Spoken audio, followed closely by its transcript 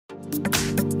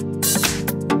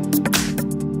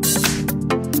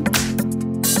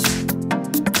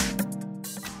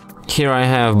Here I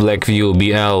have BLACKVIEW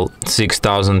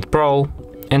BL6000 Pro,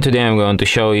 and today I'm going to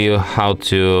show you how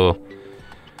to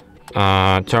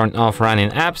turn off running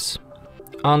apps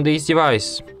on this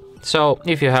device. So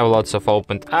if you have lots of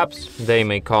opened apps, they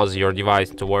may cause your device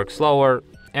to work slower,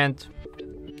 and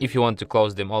if you want to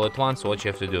close them all at once, what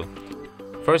you have to do?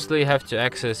 Firstly, you have to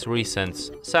access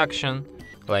Recents section.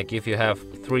 Like if you have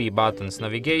 3 buttons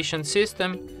navigation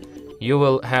system, you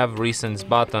will have Recents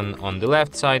button on the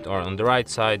left side or on the right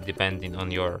side, depending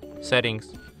on your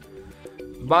settings.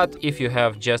 But if you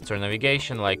have gesture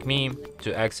navigation like me,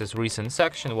 to access Recent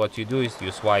section, what you do is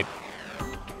you swipe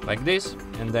like this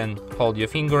and then hold your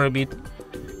finger a bit.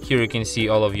 Here you can see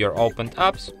all of your opened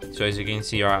apps. So as you can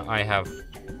see, I have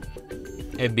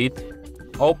a bit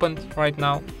opened right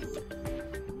now.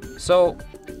 So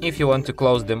if you want to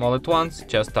close them all at once,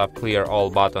 just tap Clear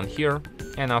All button here,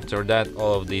 and after that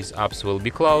all of these apps will be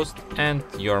closed and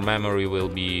your memory will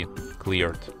be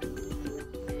cleared.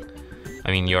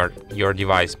 I mean your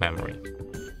device memory.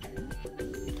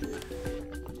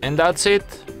 And that's it.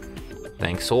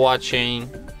 Thanks for watching.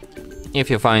 If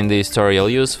you find this tutorial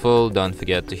useful, don't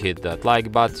forget to hit that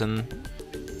like button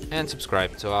and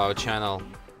subscribe to our channel.